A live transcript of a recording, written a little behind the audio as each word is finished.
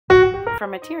For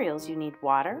materials, you need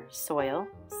water, soil,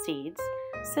 seeds,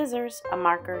 scissors, a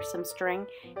marker, some string,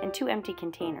 and 2 empty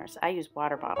containers. I use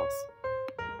water bottles.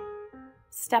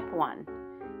 Step 1.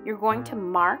 You're going to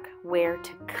mark where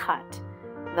to cut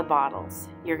the bottles.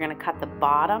 You're going to cut the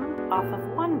bottom off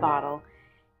of one bottle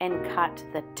and cut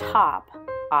the top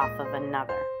off of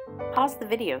another. Pause the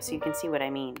video so you can see what I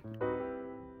mean.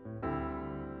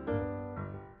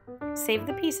 Save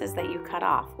the pieces that you cut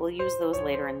off. We'll use those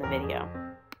later in the video.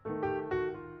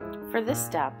 For this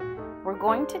step, we're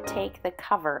going to take the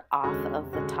cover off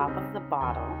of the top of the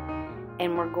bottle,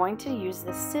 and we're going to use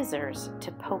the scissors to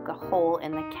poke a hole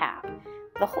in the cap.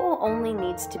 The hole only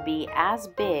needs to be as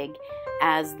big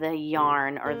as the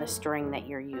yarn or the string that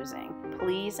you're using.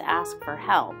 Please ask for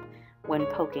help when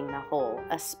poking the hole,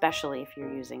 especially if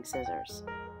you're using scissors.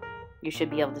 You should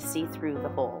be able to see through the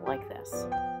hole like this.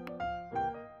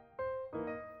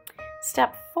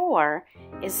 Step 4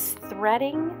 is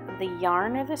threading the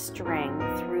yarn or the string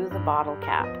through the bottle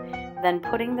cap, then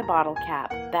putting the bottle cap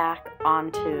back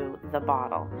onto the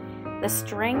bottle. The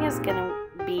string is going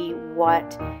to be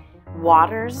what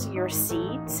waters your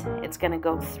seeds. It's going to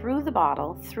go through the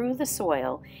bottle, through the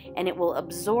soil, and it will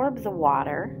absorb the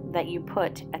water that you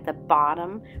put at the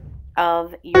bottom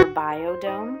of your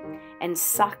biodome and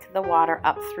suck the water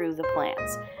up through the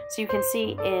plants. So you can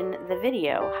see in the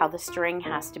video how the string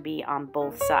has to be on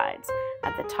both sides,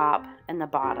 at the top and the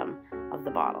bottom of the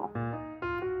bottle.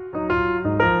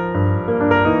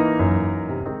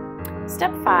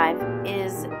 Step 5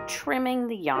 is trimming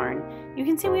the yarn. You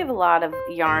can see we have a lot of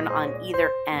yarn on either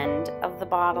end of the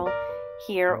bottle.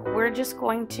 Here we're just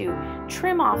going to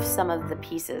trim off some of the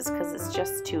pieces because it's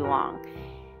just too long.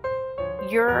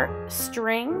 Your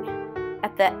string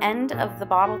at the end of the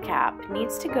bottle cap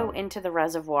needs to go into the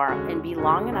reservoir and be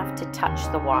long enough to touch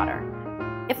the water.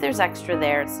 If there's extra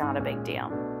there, it's not a big deal.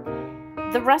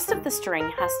 The rest of the string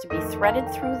has to be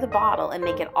threaded through the bottle and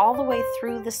make it all the way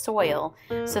through the soil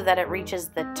so that it reaches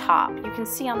the top. You can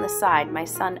see on the side, my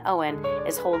son Owen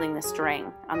is holding the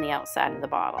string on the outside of the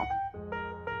bottle.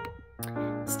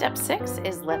 Step 6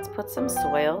 is let's put some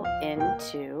soil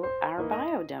into our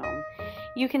biodome.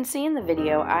 You can see in the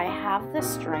video I have the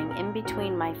string in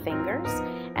between my fingers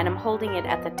and I'm holding it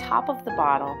at the top of the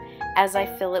bottle as I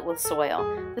fill it with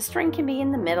soil. The string can be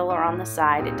in the middle or on the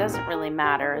side, it doesn't really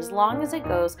matter as long as it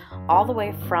goes all the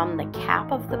way from the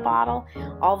cap of the bottle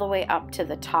all the way up to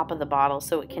the top of the bottle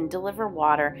so it can deliver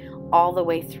water all the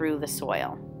way through the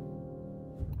soil.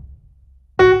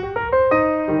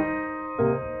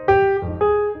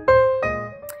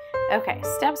 Okay,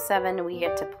 step 7, we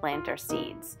get to plant our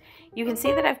seeds. You can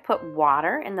see that I've put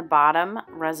water in the bottom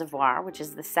reservoir, which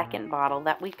is the second bottle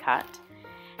that we cut.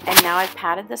 And now I've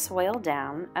patted the soil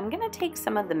down. I'm going to take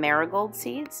some of the marigold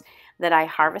seeds that I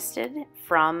harvested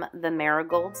from the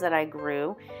marigolds that I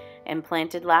grew and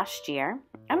planted last year.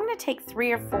 I'm going to take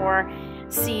 3 or 4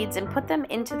 seeds and put them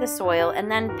into the soil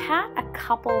and then pat a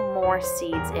couple more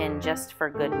seeds in just for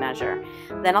good measure.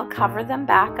 Then I'll cover them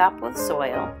back up with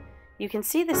soil. You can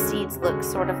see the seeds look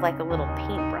sort of like a little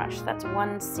paintbrush. That's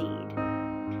one seed.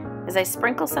 As I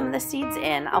sprinkle some of the seeds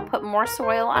in, I'll put more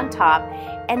soil on top,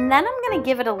 and then I'm going to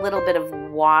give it a little bit of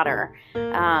water.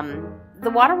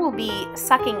 The water will be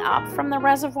sucking up from the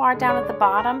reservoir down at the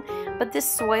bottom, but this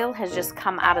soil has just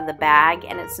come out of the bag,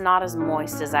 and it's not as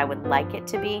moist as I would like it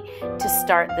to be to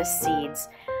start the seeds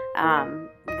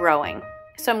growing.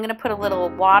 So I'm going to put a little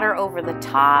water over the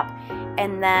top,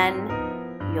 and then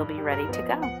you'll be ready to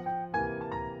go.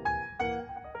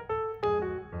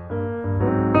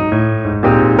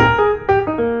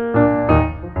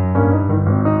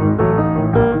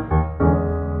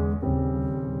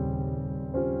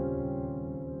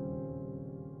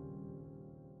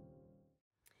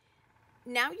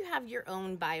 Now you have your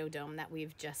own biodome that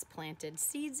we've just planted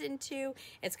seeds into.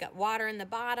 It's got water in the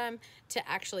bottom to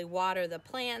actually water the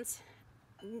plants.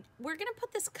 We're going to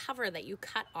put this cover that you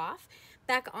cut off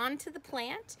back onto the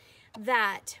plant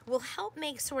that will help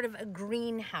make sort of a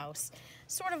greenhouse,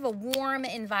 sort of a warm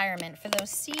environment for those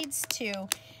seeds to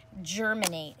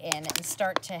germinate in and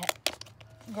start to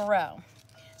grow.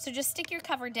 So just stick your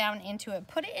cover down into it,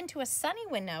 put it into a sunny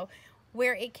window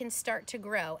where it can start to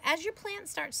grow. As your plant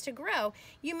starts to grow,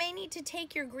 you may need to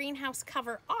take your greenhouse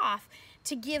cover off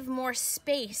to give more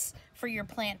space for your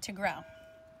plant to grow.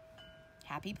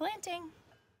 Happy planting!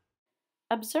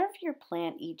 Observe your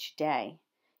plant each day.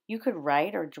 You could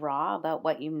write or draw about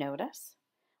what you notice.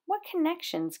 What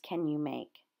connections can you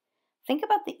make? Think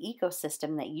about the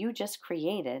ecosystem that you just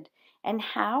created and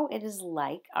how it is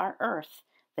like our Earth,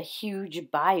 the huge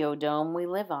biodome we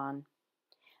live on.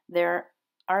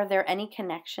 Are there any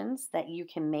connections that you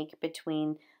can make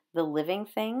between the living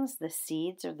things, the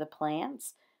seeds or the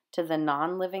plants, to the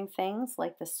non-living things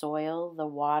like the soil, the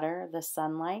water, the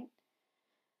sunlight.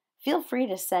 Feel free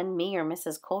to send me or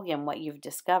Mrs. Colgan what you've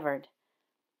discovered.